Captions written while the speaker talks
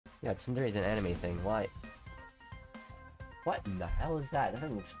Yeah, Tsundere is an anime thing. Why? What in the hell is that? That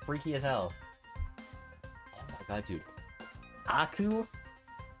thing looks freaky as hell. Oh my god, dude. Aku?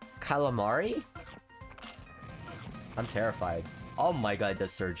 Calamari? I'm terrified. Oh my god, it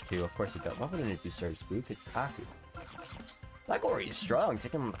does Surge too. Of course it does. Why wouldn't it do Surge, Spook? It's Aku. That Gory is strong.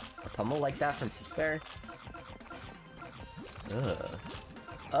 Taking a pummel like that from Sitfair? Ugh.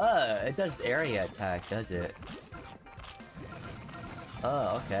 It does area attack, does it?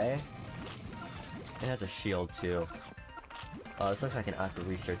 Oh, okay. It has a shield too. Oh, this looks like an Aqua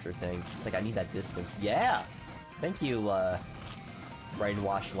Researcher thing. It's like, I need that distance. Yeah! Thank you,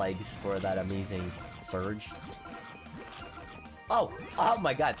 Brainwash Legs, for that amazing surge. Oh! Oh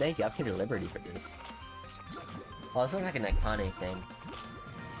my god, thank you. I've Kindred Liberty for this. Oh, this looks like an iconic thing.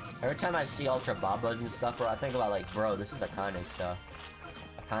 Every time I see Ultra Babas and stuff, bro, I think about like, bro, this is iconic stuff.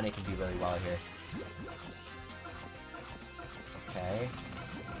 Iconic can do really well here. Okay.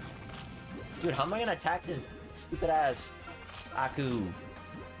 Dude, how am I gonna attack this stupid ass Aku?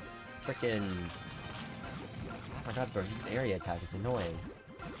 Frickin'. Oh my god, bro, his area attack is annoying.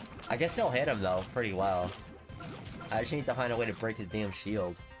 I guess he'll hit him though, pretty well. I just need to find a way to break his damn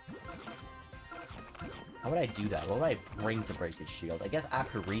shield. How would I do that? What would I bring to break his shield? I guess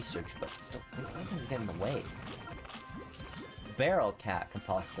Aku Research, but still, what can get in the way? Barrel Cat can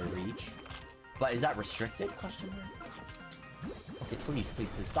possibly reach. But is that restricted? Question mark? Okay, please,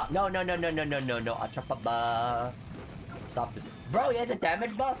 please, please, stop. No, no, no, no, no, no, no, no, Achapaba. Stop this. Bro, he has a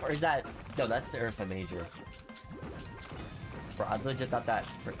damage buff? Or is that... No, that's the Ursa Major. Bro, I legit thought that...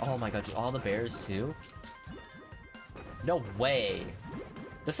 Oh my god, dude, all the bears too? No way.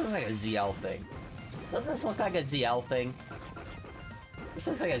 This looks like a ZL thing. Doesn't this look like a ZL thing? This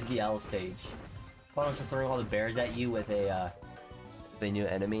looks like a ZL stage. Photos are throwing all the bears at you with a new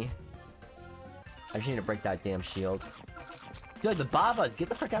enemy. I just need to break that damn shield. Dude, the Baba, get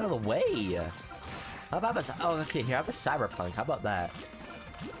the frick out of the way! How about oh, okay, here, I have a Cyberpunk. How about that?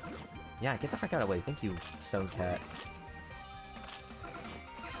 Yeah, get the frick out of the way. Thank you, Stone Cat.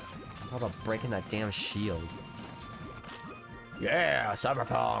 How about breaking that damn shield? Yeah,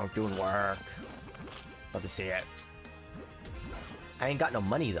 Cyberpunk doing work. Love to see it. I ain't got no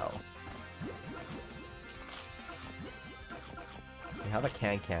money though. We have a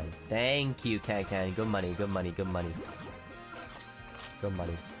Can-Can. Thank you, Can-Can. Good money, good money, good money. Good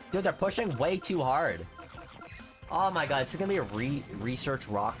money. Dude, they're pushing way too hard. Oh my god, this is gonna be a research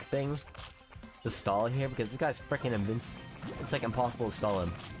rock thing to stall here because this guy's freaking invincible. It's like impossible to stall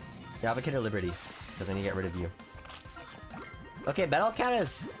him. Yeah, have a Kindred Liberty because I need to get rid of you. Okay, Battle Cat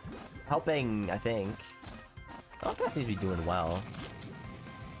is helping, I think. Battle Cat seems to be doing well.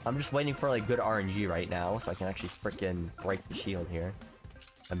 I'm just waiting for like good RNG right now so I can actually freaking break the shield here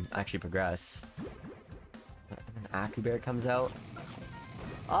and actually progress. And then Aku Bear comes out.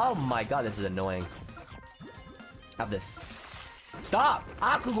 Oh my god, this is annoying. Have this. Stop!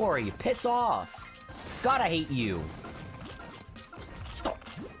 Akugori, piss off! God, I hate you! Stop!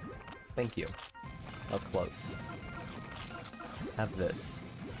 Thank you. That was close. Have this.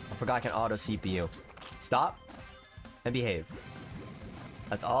 I forgot I can auto CPU. Stop and behave.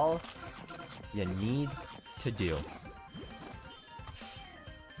 That's all you need to do.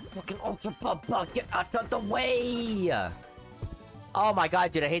 Fucking Ultra Baba, get out of the way! Oh my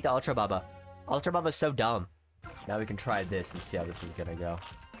god, dude, I hate the Ultra Baba. Ultra Baba's so dumb. Now we can try this and see how this is gonna go.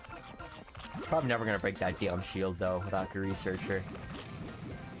 Probably never gonna break that damn shield though without a researcher.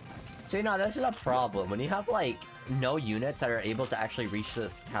 So you know, this is a problem. When you have like no units that are able to actually reach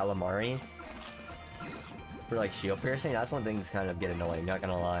this Calamari for like shield piercing, that's when things kind of get annoying, not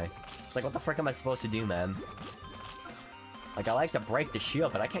gonna lie. It's like, what the frick am I supposed to do, man? Like, I like to break the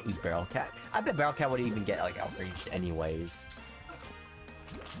shield, but I can't use Barrel Cat. I bet Barrel Cat would even get like outreached anyways.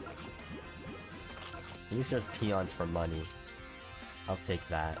 At least there's peons for money. I'll take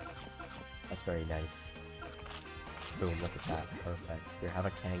that. That's very nice. Boom, look at that. Perfect. Here, have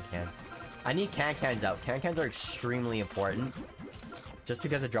a Can-Can. I need Can-Cans out. Can-Cans are extremely important. Just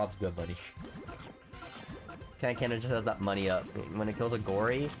because it drops good money. Can-Can just has that money up. When it kills a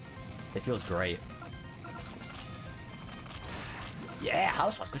Gory, it feels great. Yeah,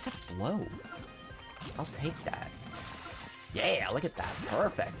 House Walk. What's that flow? I'll take that. Yeah, look at that.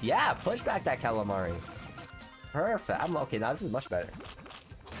 Perfect. Yeah, push back that Calamari. Perfect. I'm okay. Now this is much better.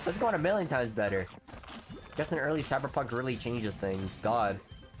 This is going a million times better. Guess an early Cyberpunk really changes things. God.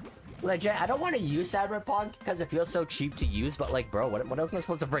 Legit, I don't want to use Cyberpunk because it feels so cheap to use, but like, bro, what else am I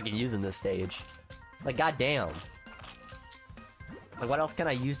supposed to freaking use in this stage? Like, goddamn. Like, what else can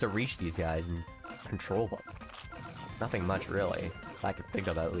I use to reach these guys and control them? Nothing much, really. I can think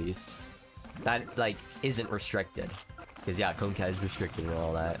of at least. That, like, isn't restricted. Because, yeah, Concat is restricted and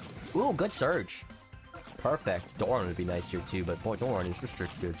all that. Ooh, good surge. Perfect. Doran would be nice here, too, but boy, Doran is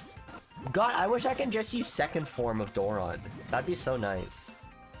restricted. God, I wish I can just use second form of Doran. That'd be so nice.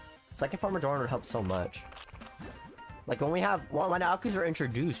 Second form of Doran would help so much. Like, when we have... Well, when Alkus are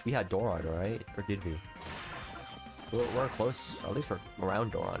introduced, we had Doran, right? Or did we? We're close. At least we're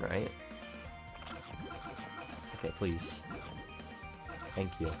around Doran, right? Okay, please.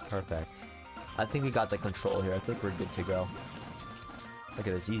 Thank you. Perfect. I think we got the control here. I think we're good to go. Look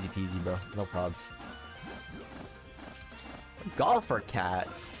at this. Easy peasy, bro. No probs. Golfer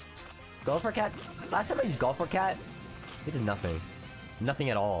Cats. Golfer Cat? Last time I used Golfer Cat, he did nothing. Nothing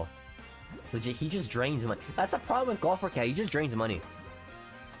at all. Legit, he just drains money. That's a problem with Golfer Cat. He just drains money.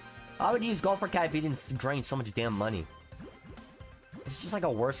 I would use Golfer Cat if he didn't drain so much damn money. It's just like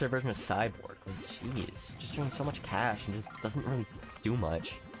a worse version of Cyborg. Like, jeez. Just drains so much cash and just doesn't really do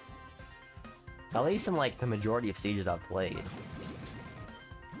much. At least in, like, the majority of stages I've played.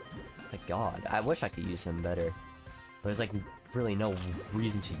 My god. I wish I could use him better. But there's, like, really no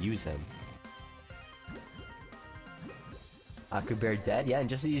reason to use him. Akubear dead? Yeah, and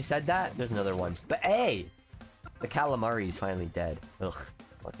just as you said that, there's another one. But hey! The Calamari is finally dead. Ugh.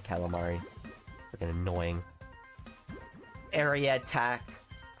 What the Calamari. Freaking annoying. Area attack.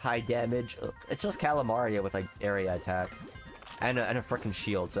 High damage. Ugh. It's just Calamari with like area attack. And a freaking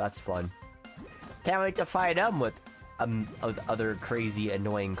shield, so that's fun. Can't wait to fight him with other crazy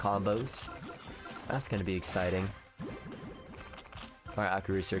annoying combos. That's gonna be exciting. Alright,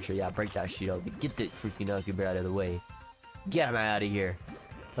 Aku Researcher, yeah, break that shield. Get the freaking Akubear out of the way. Get him out of here.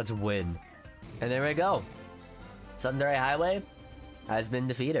 Let's win. And there we go. Tsundere Highway has been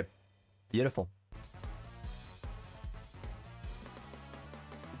defeated. Beautiful.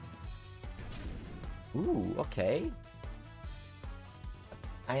 Ooh, okay.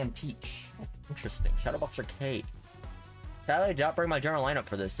 I am Peach. Interesting. Shadowbox Arcade. I did not bring my general lineup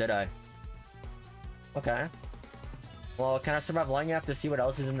for this, did I? Okay. Well, can I survive long enough to see what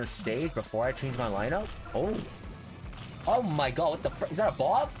else is in this stage before I change my lineup? Oh. Oh my god, what the frick? Is that a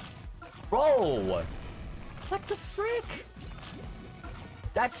Bob? Bro! What the frick?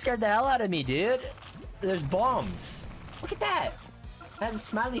 That scared the hell out of me, dude. There's bombs. Look at that. That has a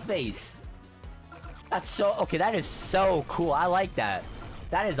smiley face. That's so... Okay, that is so cool. I like that.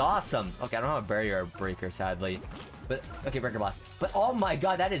 That is awesome. Okay, I don't have a barrier breaker, sadly. But, okay, breaker boss. But, oh my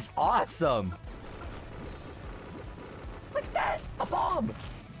god, that is awesome. Look at that. A bomb.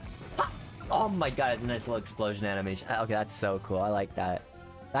 Ha! Oh my god, nice little explosion animation. Okay, that's so cool. I like that.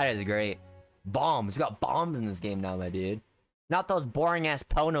 That is great. Bombs. We got bombs in this game now, my dude. Not those boring-ass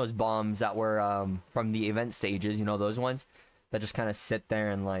Ponos bombs that were, from the event stages. You know, those ones that just kind of sit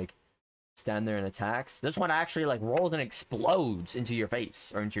there and, like, stand there and attacks. This one actually, like, rolls and explodes into your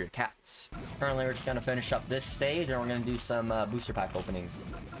face or into your cats. Currently, we're just gonna finish up this stage and we're gonna do some, booster pack openings.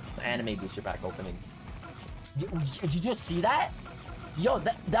 Anime booster pack openings. Did you just see that? Yo,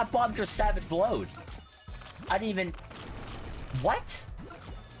 that bomb just savage blowed. I didn't even... What?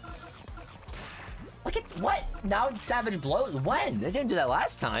 Look at... What? Now savage blows? When? They didn't do that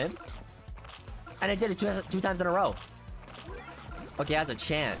last time. And I did it two times in a row. Okay, I have a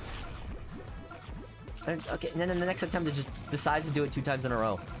chance. And, okay, and then in the next attempt, it just decides to do it 2 times in a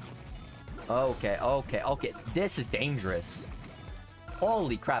row. Okay, okay, okay. This is dangerous.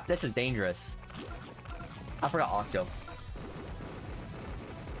 Holy crap, this is dangerous. I forgot Octo.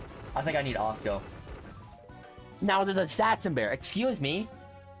 I think I need Octo. Now there's Assassin Bear. Excuse me.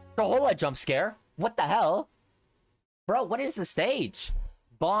 The whole jump scare. What the hell? Bro, what is the stage?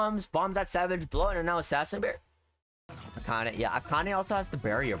 Bombs that savage blow, and now Assassin Bear? Akane, yeah, Akane also has the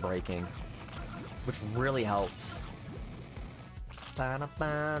barrier breaking, which really helps. I'm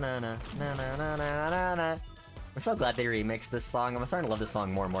so glad they remixed this song. I'm starting to love this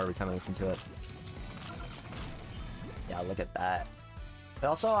song more and more every time I listen to it. Yeah, look at that. They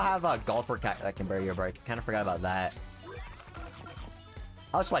also have a Golfer Cat that can barrier break. Kind of forgot about that.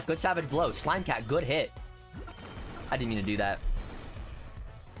 Oh, Swipe, good savage blow. Slime Cat, good hit. I didn't mean to do that.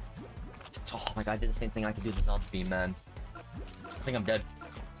 Oh my god, I did the same thing I could do to Zombie Beam, man. I think I'm dead.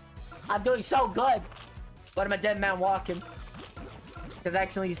 I'm doing so good! But I'm a dead man walking. Because I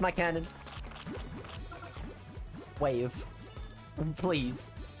accidentally used my cannon. Wave. Please.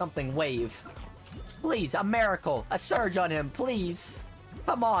 Something wave. Please, a miracle. A surge on him, please.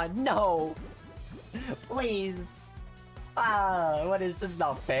 Come on, no. Please. Ah, what is this? Is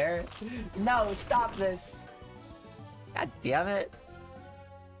not fair. No, stop this. God damn it.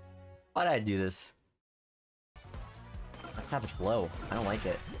 Why did I do this? That savage blow. I don't like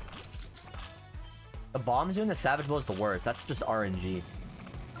it. The bombs doing the savage blow is the worst. That's just RNG.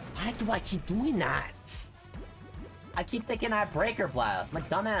 Why do I keep doing that? I keep thinking I have Breaker Blast. My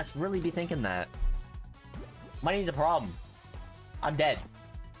dumbass really be thinking that. Money's a problem. I'm dead.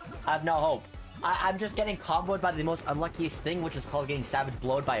 I have no hope. I'm just getting comboed by the most unluckiest thing, which is called getting Savage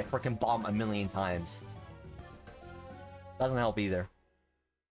Blowed by a freaking bomb a million times. Doesn't help either.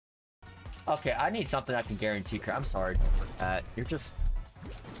 Okay, I need something I can guarantee. I'm sorry. You're just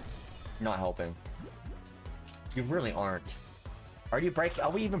not helping. You really aren't. Are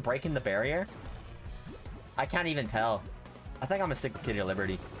we even breaking the barrier? I can't even tell. I think I'm gonna stick with Kitty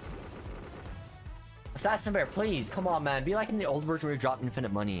Liberty. Assassin Bear, please, come on, man. Be like in the old version where you dropped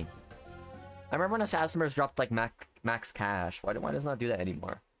infinite money. I remember when Assassin Bears dropped like max cash. Why does it not do that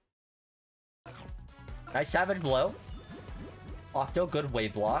anymore? Nice Savage Blow. Octo, good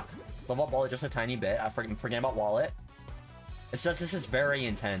wave block. Level up Wallet just a tiny bit. I forget about Wallet. It's just, this is very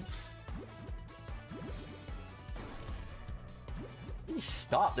intense. Please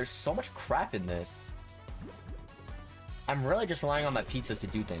stop. There's so much crap in this. I'm really just relying on my pizzas to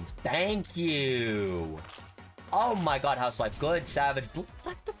do things. Thank you. Oh my god, Housewife. Good Savage Blue.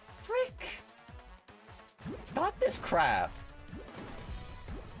 What the frick? Stop this crap.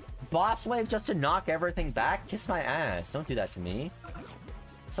 Boss Wave just to knock everything back? Kiss my ass. Don't do that to me.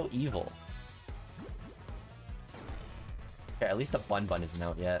 It's so evil. Okay, at least the Bun Bun isn't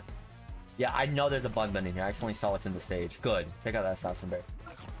out yet. Yeah, I know there's a Bun Bun in here. I accidentally saw what's in the stage. Good. Take out that Assassin Bear.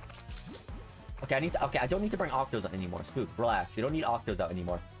 Okay, I don't need to bring Octos out anymore. Spook, relax. You don't need Octos out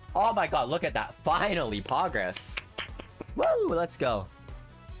anymore. Oh my god, look at that. Finally, progress. Woo, let's go.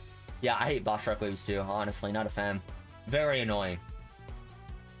 Yeah, I hate Boss Shark Waves too, honestly. Not a fan. Very annoying.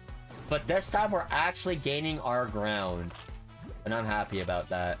 But this time we're actually gaining our ground. And I'm happy about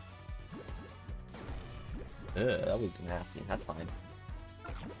that. Ugh, that was nasty. That's fine.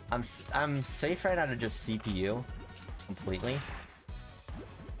 I'm safe right now to just CPU. Completely.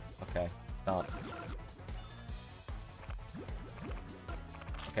 Okay, stop.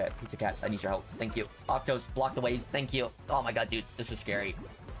 Okay, Pizza Cats, I need your help. Thank you. Octos, block the waves. Thank you. Oh my god, dude, this is scary.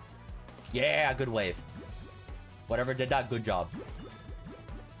 Yeah, good wave. Whatever did that, good job.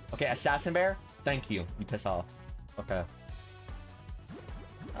 Okay, Assassin Bear, thank you. You piss off. Okay.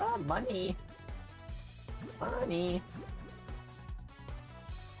 Oh, money. Money.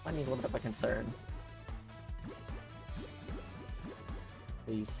 Money's a little bit of a concern.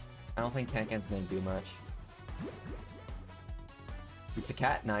 Please. I don't think Kankan's gonna do much. Pizza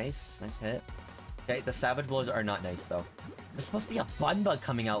Cat, nice. Nice hit. Okay, the Savage Blows are not nice, though. There's supposed to be a Bun Bug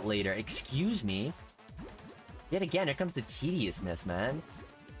coming out later. Excuse me? Yet again, here comes the tediousness, man.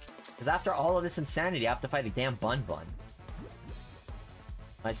 Because after all of this insanity, I have to fight a damn Bun Bun.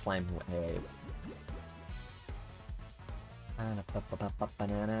 Nice Slime Wave.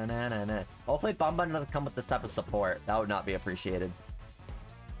 Hopefully Bun Bun doesn't come with this type of support. That would not be appreciated.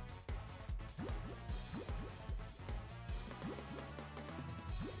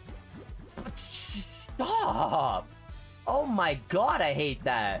 Stop! Oh my god, I hate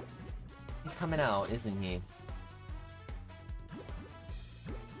that! He's coming out, isn't he?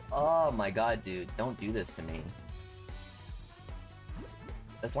 Oh my god, dude. Don't do this to me.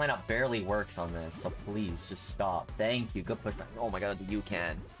 This lineup barely works on this, so please, just stop. Thank you. Good pushback. Oh my god, the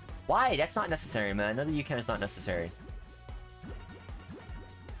U-can. Why? That's not necessary, man. Another U-can is not necessary.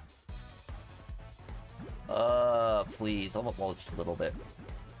 Please. I'll wall just a little bit.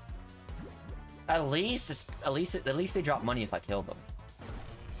 At least they drop money if I kill them.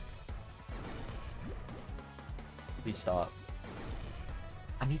 Please stop.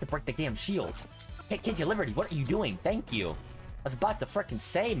 I need to break the damn shield. Hey, Kitty Liberty, what are you doing? Thank you. I was about to frickin'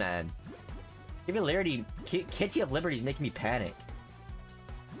 say, man. Kitty of Liberty is making me panic.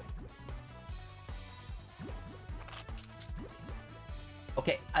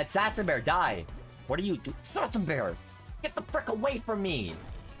 Okay, Assassin Bear, die. What are you doing? Assassin Bear, get the frick away from me.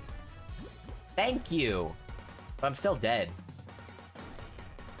 Thank you. But I'm still dead.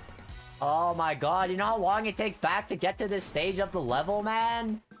 Oh my god, you know how long it takes back to get to this stage of the level,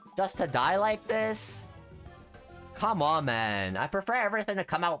 man? Just to die like this? Come on, man. I prefer everything to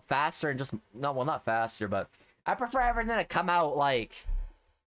come out faster and just... No, well, not faster, but... I prefer everything to come out, like...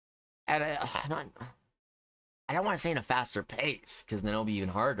 At a... I don't want to say in a faster pace, because then it'll be even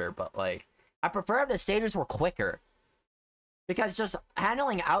harder, but, like... I prefer if the stages were quicker. Because just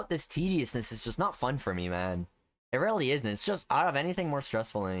handling out this tediousness is just not fun for me, man. It really isn't. It's just out of anything more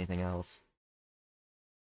stressful than anything else.